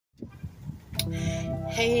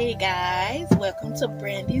Hey guys, welcome to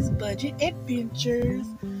Brandy's Budget Adventures.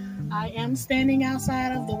 I am standing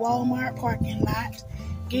outside of the Walmart parking lot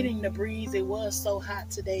getting the breeze. It was so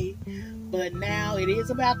hot today, but now it is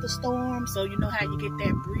about to storm, so you know how you get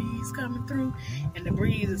that breeze coming through, and the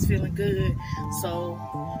breeze is feeling good. So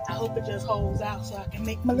I hope it just holds out so I can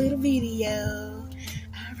make my little video.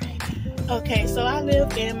 Alright. Okay, so I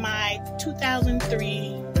live in my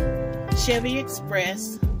 2003 Chevy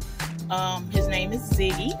Express. His name is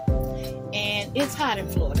Ziggy, and it's hot in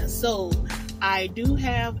Florida, so I do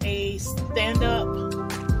have a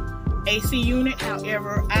stand-up AC unit.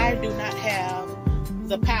 However, I do not have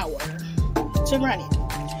the power to run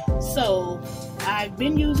it, so I've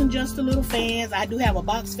been using just the little fans. I do have a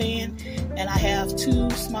box fan, and I have two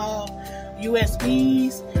small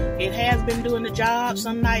USBs. It has been doing the job.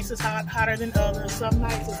 Some nights it's hotter than others. Some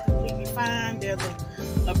nights it's completely fine. There's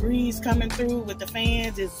a breeze coming through with the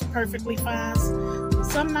fans. It's perfectly fine.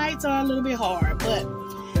 Some nights are a little bit hard, but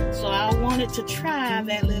so I wanted to try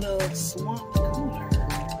that little swamp cooler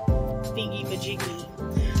thingy majiggy.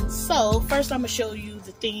 So first I'm gonna show you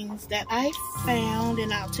the things that I found,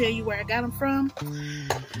 and I'll tell you where I got them from.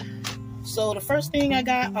 So the first thing I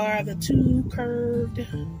got are the two curved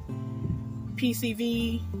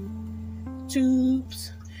PCV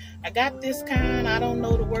tubes. I got this kind. I don't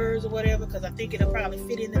know the words or whatever because I think it'll probably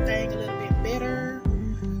fit in the thing a little bit better.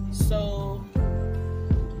 So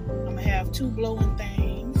I'm gonna have two blowing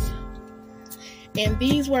things, and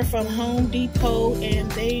these were from Home Depot,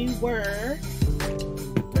 and they were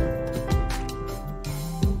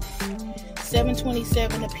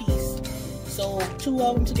 $7.27 a piece. So two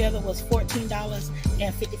of them together was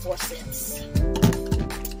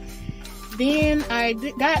 $14.54. Then I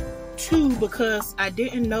got two because I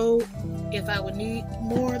didn't know if I would need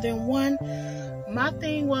more than one. My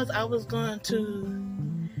thing was I was going to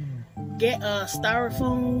get a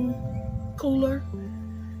styrofoam cooler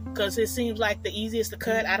because it seems like the easiest to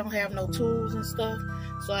cut. I don't have no tools and stuff,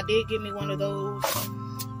 so I did get me one of those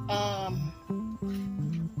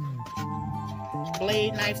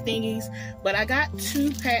blade knife thingies. But I got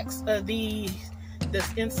 2 packs of this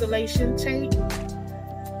insulation tape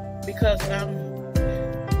because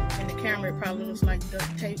in the camera it probably looks like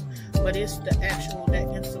duct tape, but it's the actual that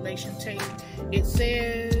insulation tape. It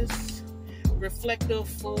says reflective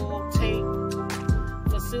full tape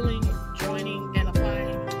for sealing, joining, and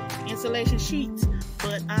applying insulation sheets,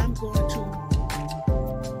 but I'm going to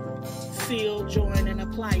seal, join, and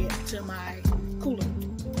apply it to my cooler.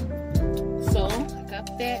 So I got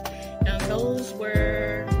that, and those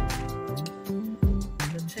were,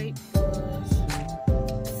 the tape was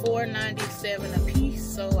 $4.97 a piece,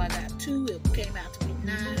 so I got 2. It came out to be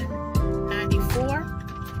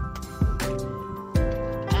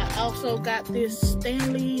 $9.94. I also got this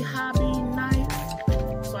Stanley hobby knife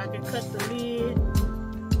so I can cut the lid,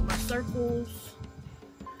 my circles.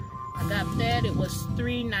 I got that. It was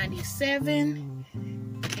 $3.97.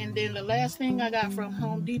 And then the last thing I got from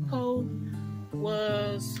Home Depot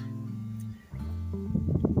was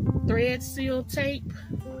thread seal tape,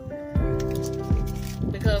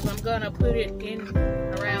 because I'm gonna put it in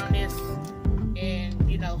around this,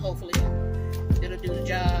 and you know, hopefully it'll do the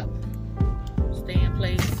job, stay in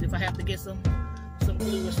place. If I have to get some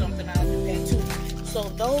glue or something, I'll do that too. So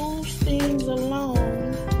those things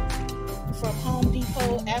alone from Home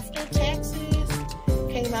Depot after taxes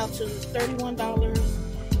came out to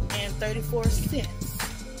 $31.34.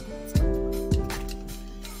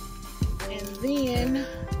 And then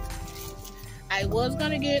I was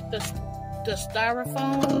gonna get the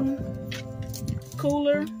styrofoam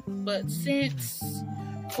cooler, but since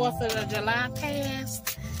 4th of July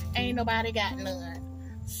passed, ain't nobody got none.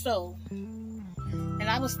 So, and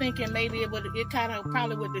I was thinking maybe it kind of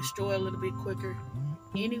probably would destroy a little bit quicker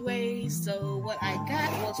anyway. So what I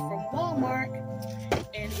got was from Walmart,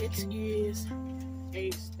 and it is a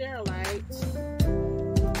Sterilite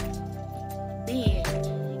bin,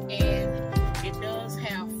 and it does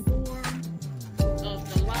have 4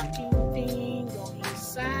 of the locking things on each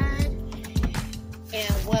side.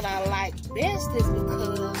 And what I like best is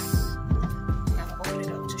because I'll open it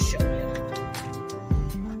up to show you.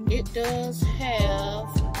 It does have,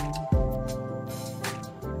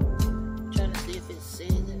 I'm trying to see if it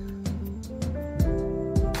says it.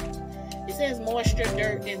 It says moisture,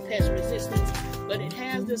 dirt, and pest resistance, but it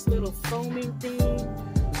has this little foaming thing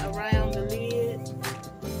around the lid.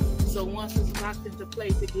 So once it's locked into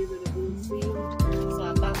place, it gives it a good seal. So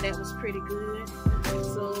I thought that was pretty good.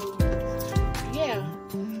 So yeah,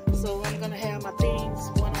 so I'm gonna have my things,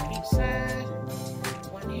 one on each side,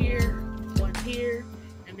 one here,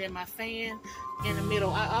 and then my fan. in the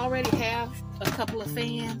middle. I already have a couple of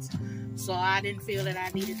fans, so I didn't feel that I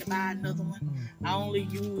needed to buy another one. I only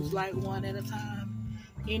use like one at a time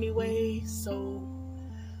anyway, so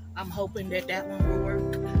I'm hoping that that one will work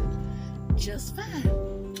just fine.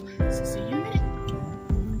 So see you in a minute.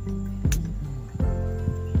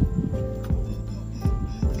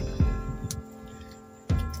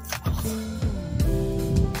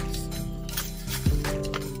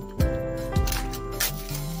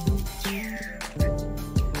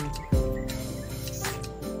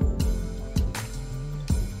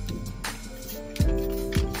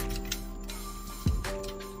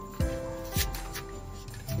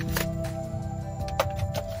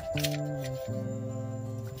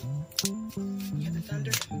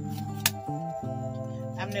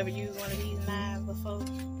 I've never used one of these knives before.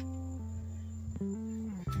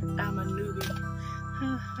 I'm a newbie.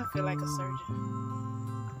 I feel like a surgeon.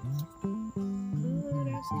 Ooh,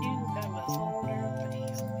 that's cute. Got my holder.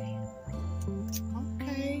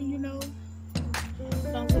 Okay, you know,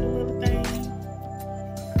 comes with a little thing.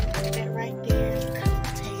 That right there.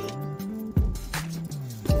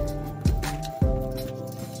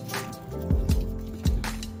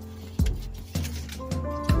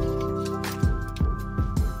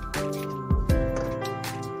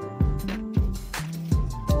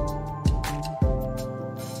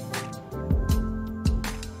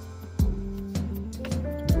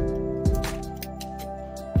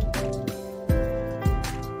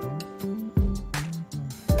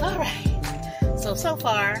 So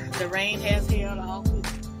far, the rain has held off.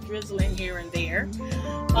 It's drizzling here and there.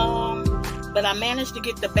 But I managed to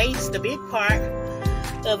get the base, the big part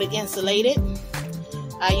of it insulated.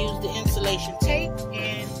 I used the insulation tape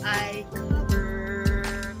and I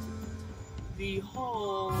covered the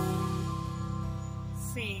whole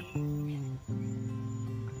thing.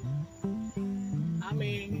 I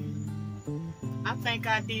mean, I think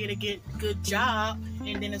I did a good job,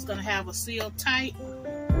 and then it's going to have a sealed tight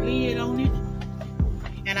lid on it.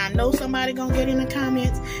 And I know somebody gonna get in the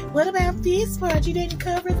comments, what about this part? You didn't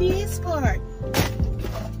cover this part.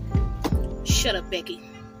 Shut up, Becky.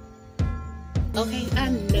 Okay, I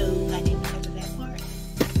know I didn't cover that part.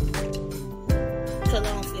 Because I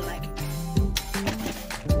don't feel like it.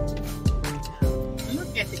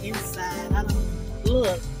 Look at the inside.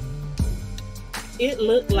 Look. It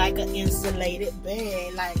looked like an insulated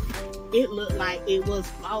bag. Like, it looked like it was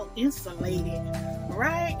all insulated.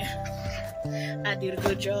 Right? I did a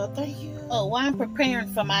good job, thank you. Oh, while I'm preparing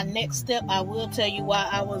for my next step, I will tell you why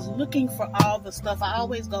I was looking for all the stuff. I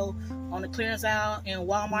always go on the clearance aisle in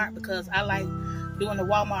Walmart because I like doing the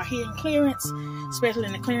Walmart hidden clearance, especially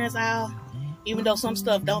in the clearance aisle. Even though some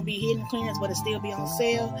stuff don't be hidden clearance, but it still be on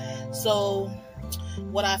sale. So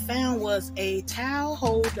what I found was a towel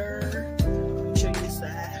holder. Let me show you this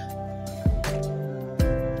side.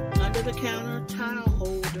 Under the counter towel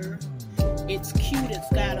holder. It's cute. It's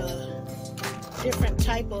got a different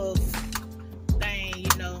type of thing, you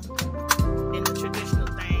know, than the traditional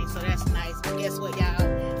thing, so that's nice. But guess what, y'all?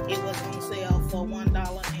 It was on sale for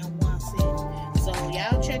 $1.01. So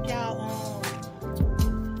y'all check y'all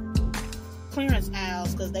clearance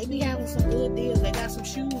aisles, because they be having some good deals. They got some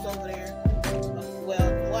shoes over there.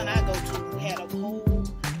 Well, one I go to had a whole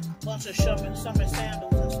bunch of summer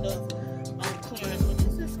sandals and stuff on clearance. But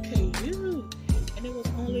this is cute, and it was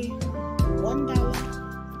only $1.01.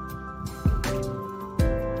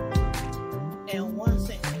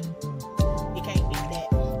 You can't beat that.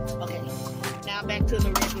 Okay, now back to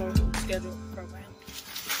the regular scheduled program.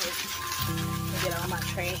 Let me get all my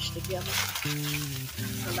trash together.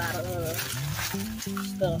 A lot of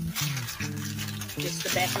stuff. Just the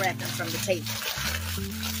back wrapping from the tape.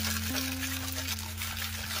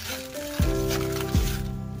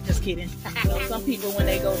 Just kidding. You know, some people, when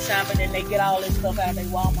they go shopping and they get all this stuff out of their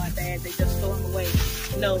Walmart bag, they just throw them away.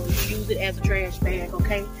 No, you use it as a trash bag,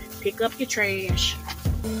 okay? Pick up your trash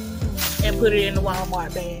and put it in the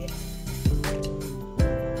Walmart bag.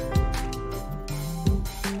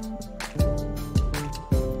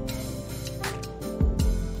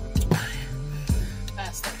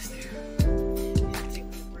 I starts there. Take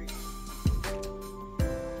me a break.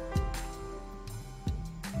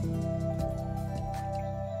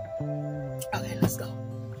 Okay, let's go.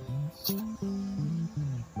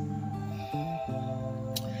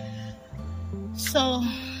 So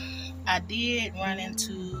I did run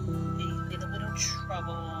into a little bit of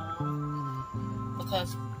trouble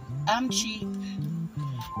because I'm cheap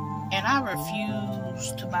and I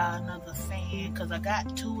refuse to buy another fan because I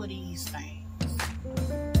got 2 of these things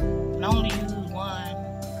and I only use one,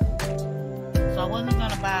 so I wasn't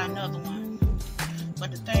gonna buy another one.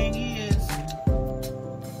 But the thing is,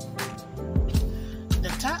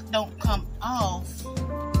 top don't come off, or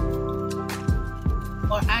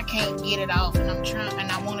I can't get it off,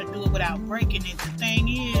 and I want to do it without breaking it. The thing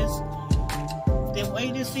is, the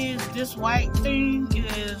way this is, this white thing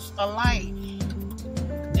is a light.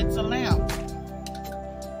 It's a lamp.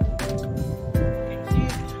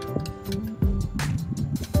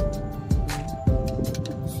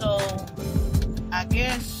 So I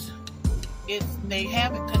guess they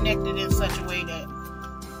have it connected in such a way that,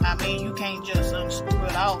 I mean, you can't just unscrew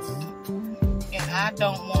it off, and I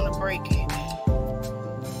don't want to break it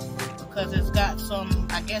because it's got some,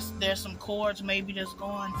 I guess there's some cords maybe that's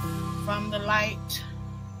going from the light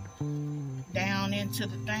down into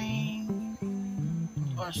the thing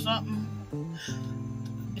or something.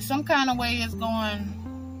 Some kind of way it's going,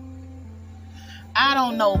 I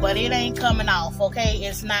don't know, but it ain't coming off, okay?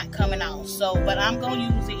 It's not coming off. So, but I'm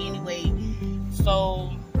gonna use it anyway.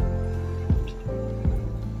 So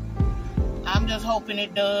I'm just hoping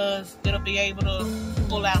it'll be able to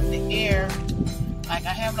pull out the air. Like, I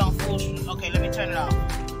have it on full. Okay, let me turn it off.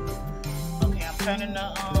 Okay, I'm turning the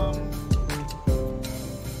I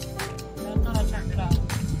thought I turned it off.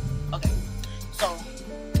 Okay, so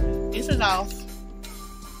this is off.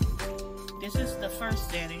 This is the first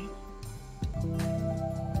setting.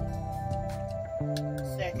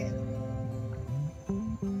 Second.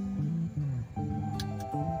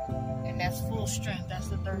 And that's full strength. That's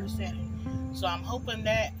the third setting. So I'm hoping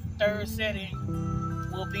that third setting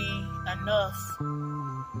will be enough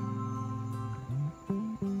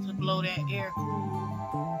to blow that air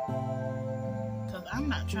cool. Because I'm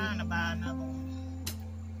not trying to buy another one.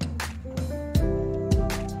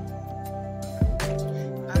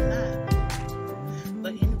 I'm not.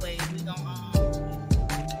 But anyway, we gonna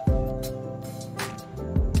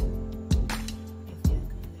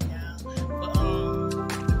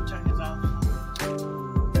turn this off.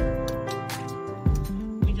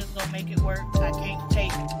 We just gonna make it work. I can't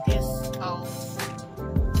take this off.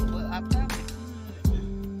 Well, I probably could.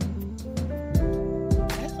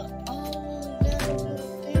 That's a thing. Let me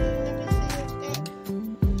see if that.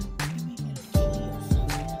 Let me get a key.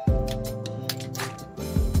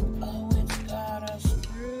 Oh, it's got a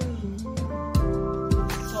screw.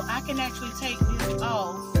 So I can actually take this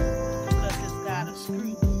off because it's got a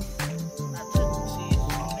screw. I took it, see it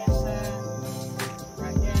on that side,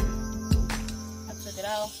 right there. I took it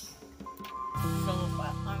off. So if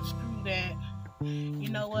I unscrew that, you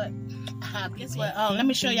know what? Guess what? Let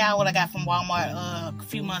me show y'all what I got from Walmart a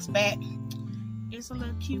few months back. It's a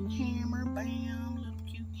little cute hammer, bam, little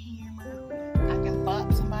cute hammer. I can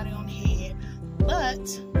bop somebody on the head,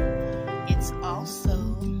 but it's also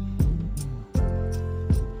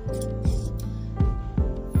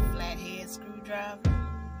flathead screwdriver.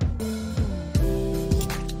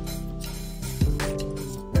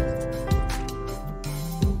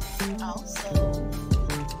 Also,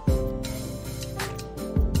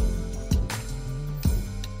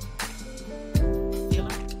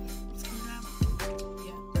 filler screwdriver.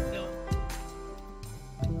 Yeah, filler.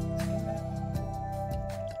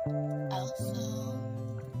 Also,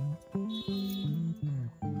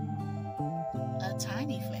 a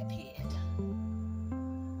tiny flathead.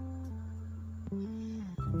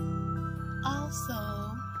 Also,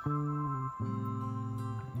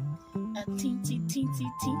 a teensy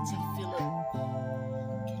filler.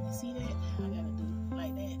 Can you see that? I gotta do it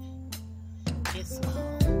like that. It's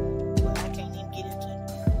small, but I can't even get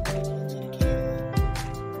into the camera.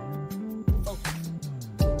 Focus.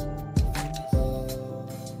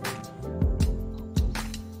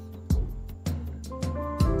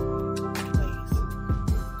 Anyways,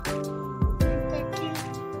 ain't that cute?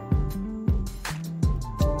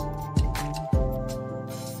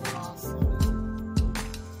 Awesome.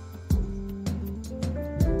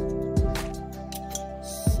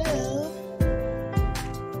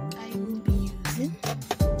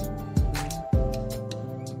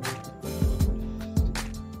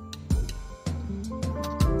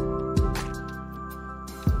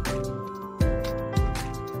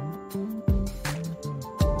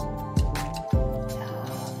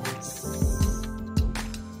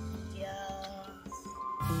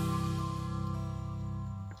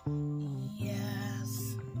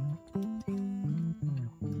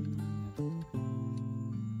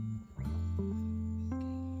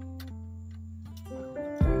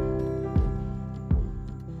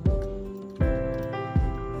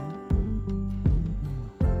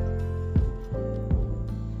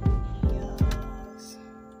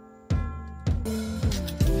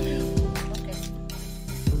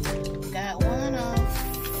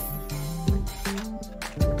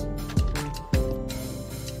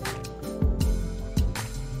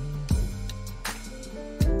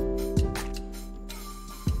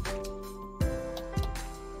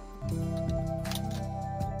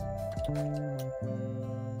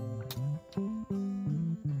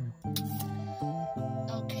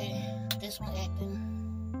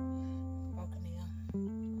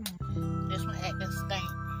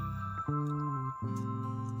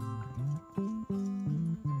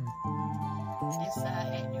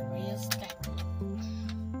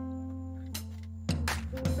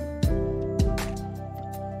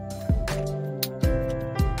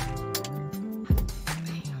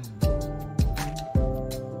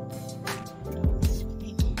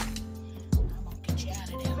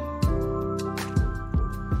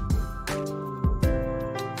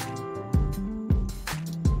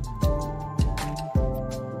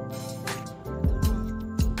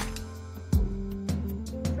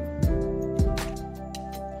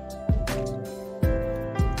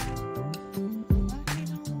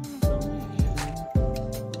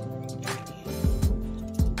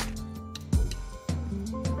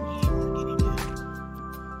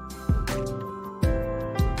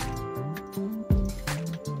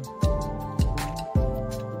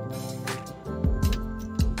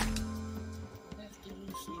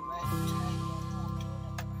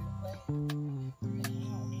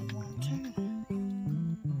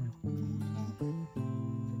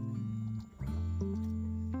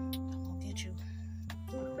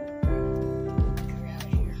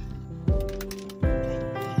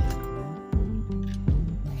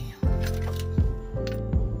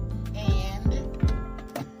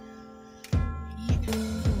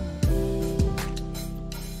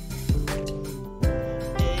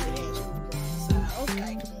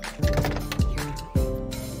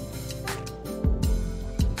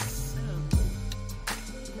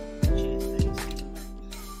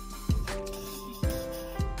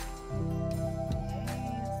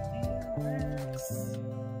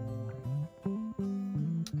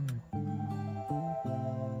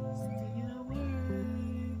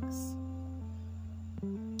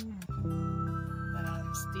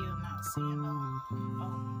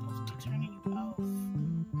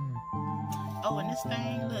 Oh, and this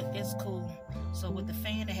thing, look, it's cool. So with the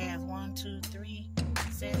fan, it has 1, 2, 3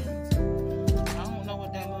 settings. I don't know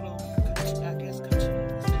what that little, I guess,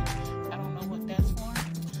 continuous thing. I don't know what that's for,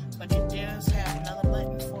 but it does have another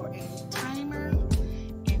button for a timer,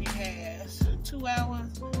 and it has 2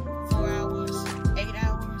 hours, 4 hours, 8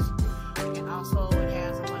 hours, and also it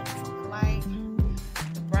has a button for the light.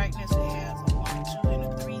 The brightness, it has a 1, 2, and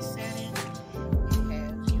a 3 setting. It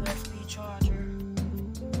has USB charger.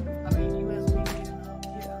 I mean USB,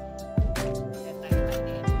 yeah, that thing like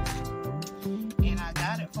that. And I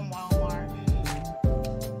got it from Walmart.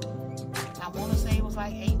 I want to say it was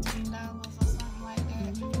like $18 or something like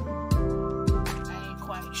that. I ain't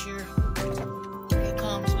quite sure. It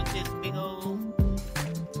comes with this big old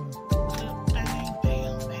clip thing.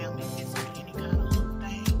 Bam, bam, it fits with any kind of hook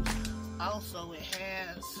thing. Also, it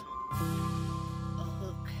has a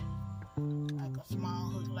hook, like a small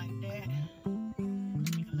hook like that.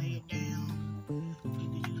 You can lay it down. You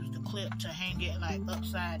can use the clip to hang it like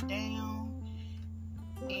upside down.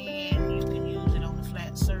 And you can use it on a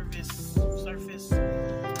flat surface just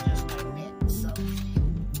like that. So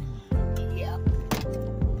yeah,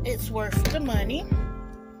 it's worth the money.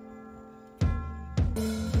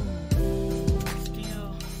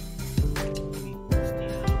 Still,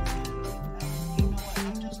 you know what,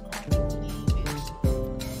 I'm just going to leave it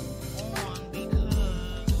on because,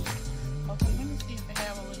 okay, let me see if they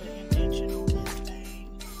have a little indentation on this thing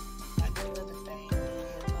like the other thing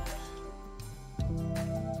did.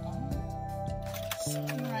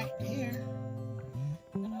 Something right there.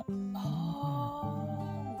 Oh,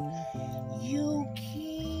 you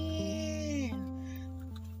can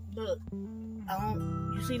look.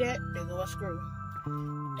 You see that? There go a screw.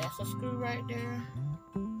 That's a screw right there.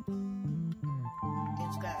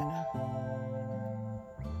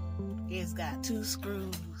 It's got 2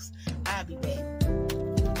 screws. I'll be back.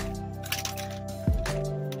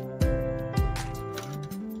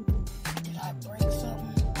 Did I break something?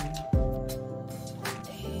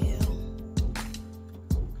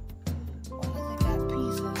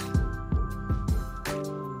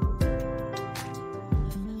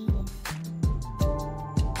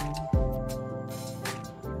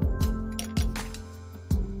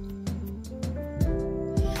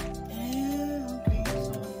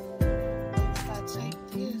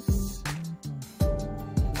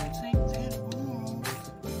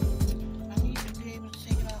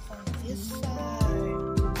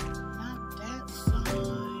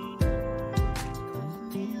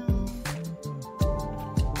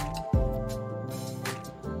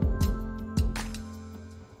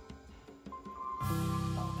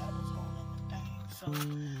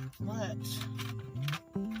 But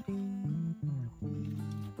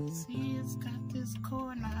see, it's got this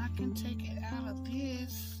cord. Now I can take it out of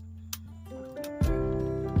this.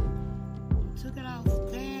 Took it off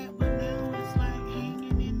that, but now it's like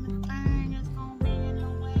hanging in the thing. It's gonna be in the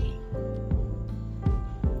way.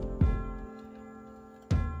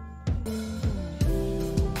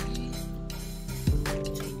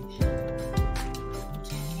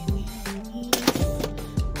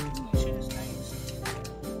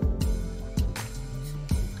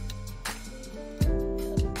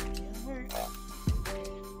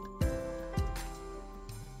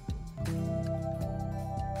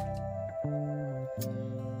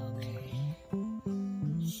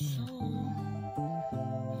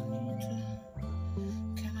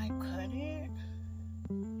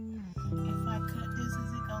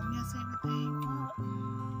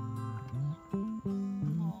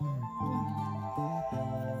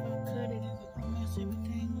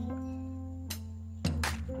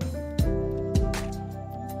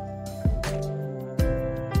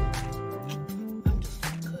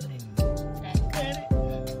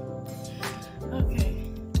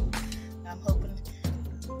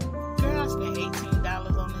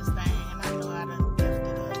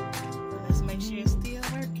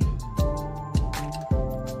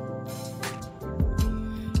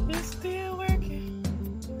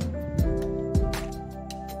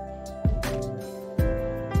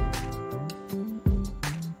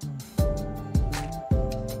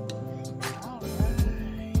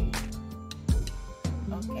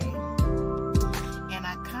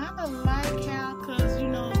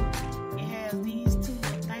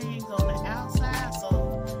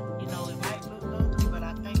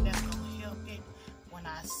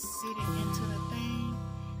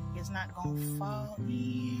 Not gonna fall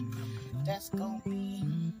in. That's gonna be,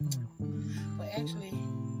 but actually,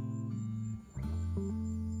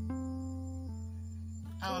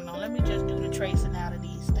 I don't know. Let me just do the tracing out of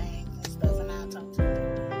these things and stuff, and I'll talk to you.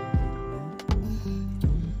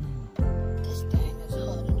 This thing is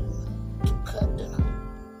hard to cut.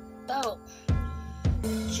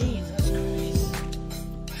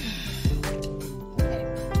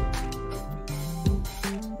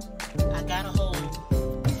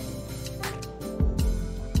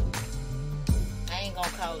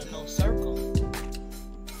 gonna call it no circle,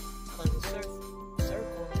 because the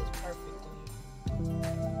circle is perfectly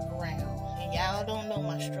round. And y'all don't know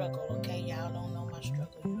my struggle, okay? Y'all don't know my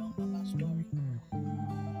struggle. You don't know my story.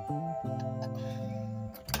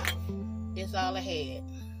 It's all I had.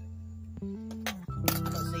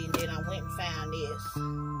 Cause see, then I went and found this.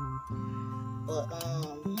 But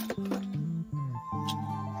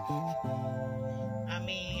I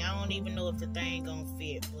mean, I don't even know if the thing gonna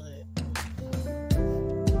fit, but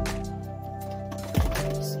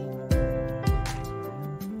let's see.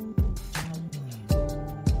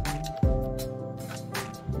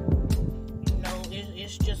 You know,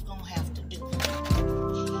 it's just gonna have to do.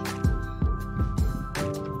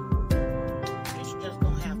 It's just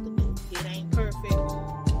gonna have to do. It ain't perfect,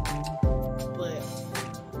 but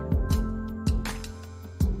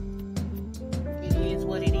it is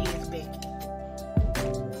what it is, Becky.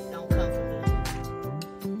 Don't come for me.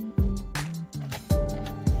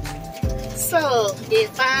 So, it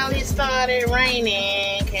finally started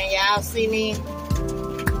raining. Can y'all see me?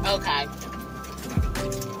 Okay.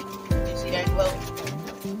 You see that glow?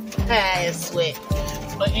 It's sweat.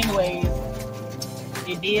 But anyways,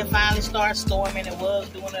 it did finally start storming. It was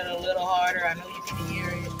doing it a little harder. I know you can hear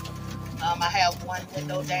it. I have one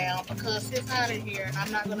window down because it's hot in here, and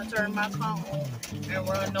I'm not going to turn my phone and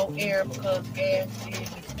run no air because gas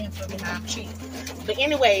is expensive and I'm cheap. But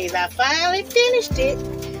anyways, I finally finished it.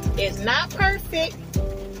 It's not perfect,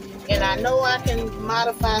 and I know I can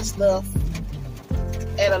modify stuff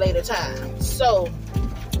at a later time. So,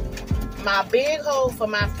 my big hole for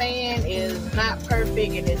my fan is not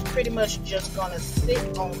perfect, and it's pretty much just going to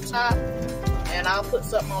sit on top. And I'll put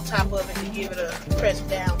something on top of it to give it a press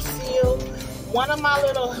down seal. One of my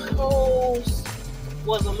little holes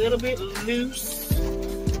was a little bit loose,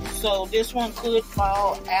 so this one could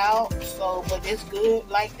fall out. So, but it's good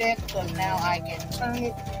like that because now I can turn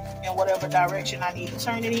it in whatever direction I need to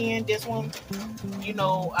turn it in. This one, you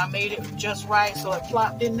know, I made it just right, so it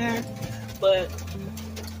plopped in there. But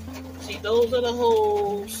see, those are the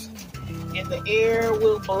holes, and the air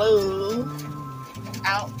will blow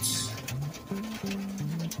out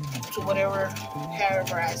to whatever,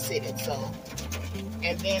 however I set it. So,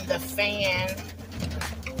 and then the fan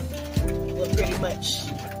will pretty much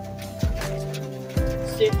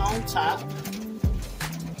sit on top,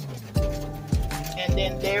 and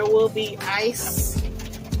then there will be ice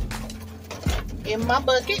in my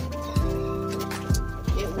bucket.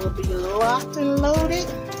 It will be locked and loaded,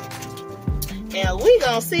 and we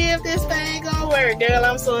gonna see if this thing gonna work. Girl,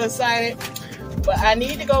 I'm so excited. But I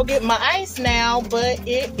need to go get my ice now, but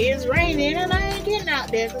it is raining and I ain't getting out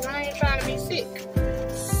there because I ain't trying to be sick.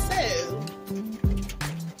 So,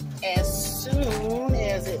 as soon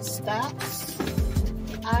as it stops,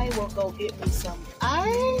 I will go get me some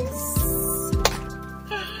ice.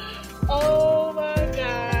 Oh my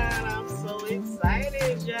God, I'm so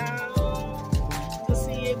excited, y'all, to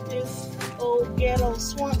see if this old ghetto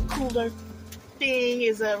swamp cooler thing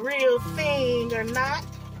is a real thing or not.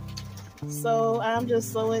 So I'm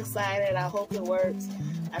just so excited. I hope it works.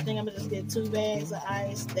 I think I'm gonna just get 2 bags of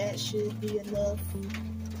ice. That should be enough.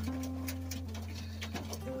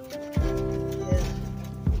 Yeah.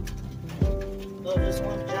 So just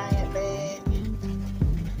one giant bag.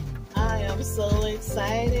 I am so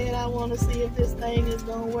excited. I want to see if this thing is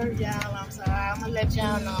gonna work, y'all. I'm sorry. I'm gonna let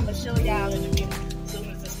y'all know. I'm gonna show y'all in a minute as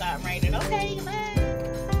soon as it starts raining. Okay, bye.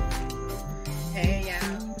 Hey,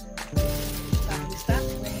 y'all. Finally stopped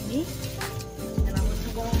raining.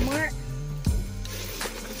 Walmart,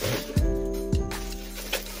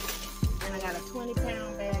 and I got a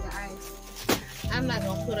 20-pound bag of ice. I'm not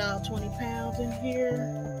gonna put all 20 pounds in here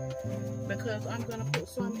because I'm gonna put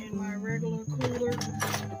some in my regular cooler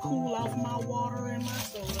to cool off my water and my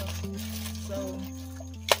soda. So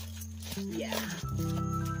yeah,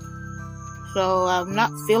 so I'm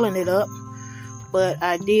not filling it up, but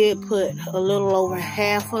I did put a little over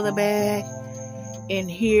half of the bag in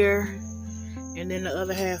here, and then the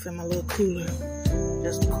other half in my little cooler,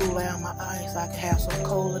 just to cool down my ice. I can have some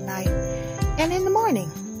cold at night and in the morning.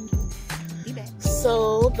 Be back.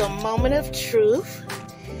 So, the moment of truth.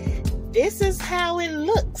 This is how it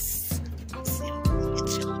looks. Let's see, get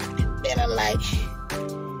you a little bit better light.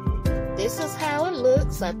 This is how it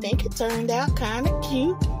looks. I think it turned out kind of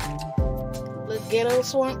cute. Little ghetto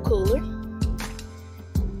swamp cooler.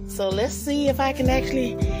 So, let's see if I can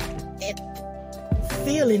actually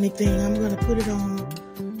feel anything. I'm gonna put it on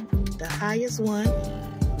the highest one,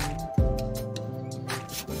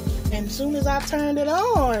 and soon as I turned it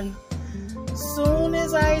on,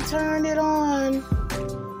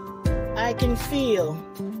 I can feel.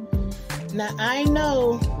 Now I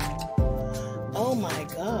know Oh my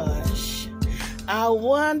gosh. I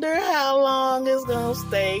wonder how long it's gonna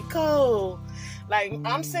stay cold. Like,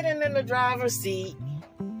 I'm sitting in the driver's seat,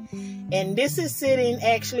 and this is sitting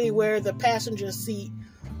actually where the passenger seat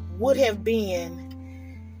would have been,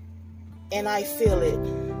 and I feel it.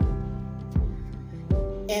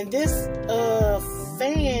 And this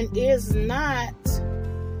fan is not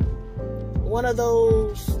one of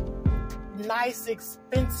those nice,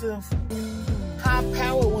 expensive,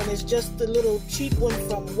 high-power one. It's just the little cheap one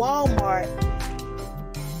from Walmart.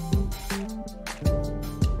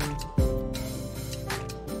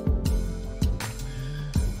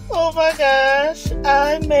 Oh my gosh,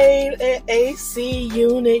 I made an AC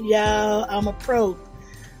unit, y'all. I'm a pro.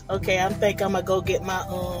 Okay, I think I'm gonna go get my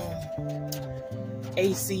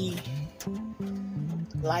AC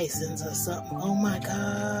license or something. Oh my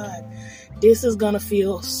God, this is gonna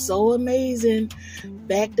feel so amazing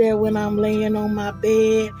back there when I'm laying on my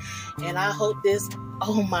bed. And I hope this,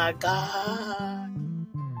 oh my God.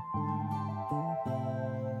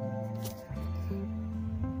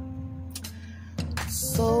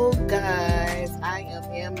 So guys, I am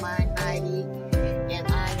in my nightie and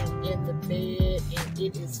I am in the bed and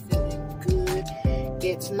it is feeling good.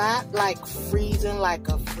 It's not like freezing, like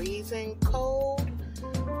a freezing cold,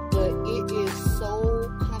 but it is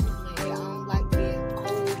so comfortable. I don't like being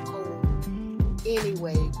cold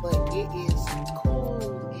anyway, but it is cold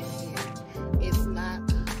in here. It's not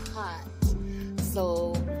hot.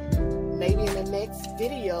 So maybe in the next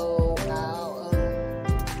video I'll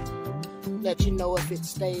let you know if it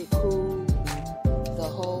stayed cool the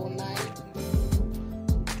whole night.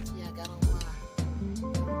 Yeah, I got on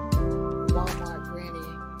my Walmart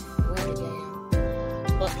granny gown.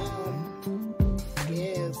 But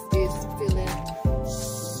yes, it's feeling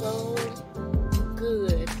so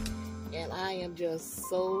good, and I am just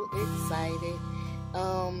so excited.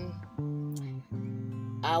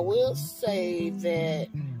 I will say that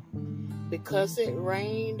because it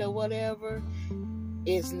rained or whatever,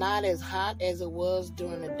 it's not as hot as it was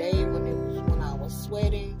during the day when I was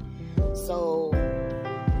sweating. So,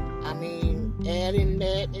 I mean, adding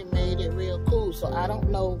that, it made it real cool. So I don't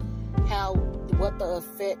know what the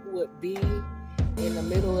effect would be in the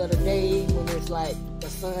middle of the day when it's like the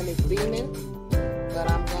sun is beaming. But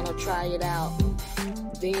I'm gonna try it out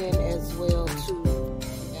then as well too,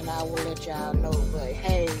 and I will let y'all know. But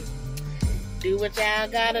hey, do what y'all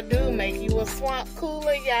gotta do, make you a swamp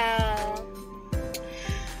cooler, y'all.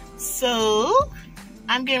 So,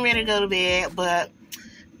 I'm getting ready to go to bed, but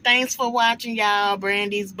thanks for watching, y'all.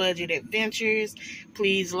 Brandy's Budget Adventures.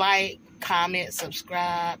 Please like, comment,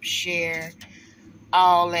 subscribe, share,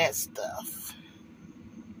 all that stuff.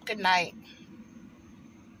 Good night.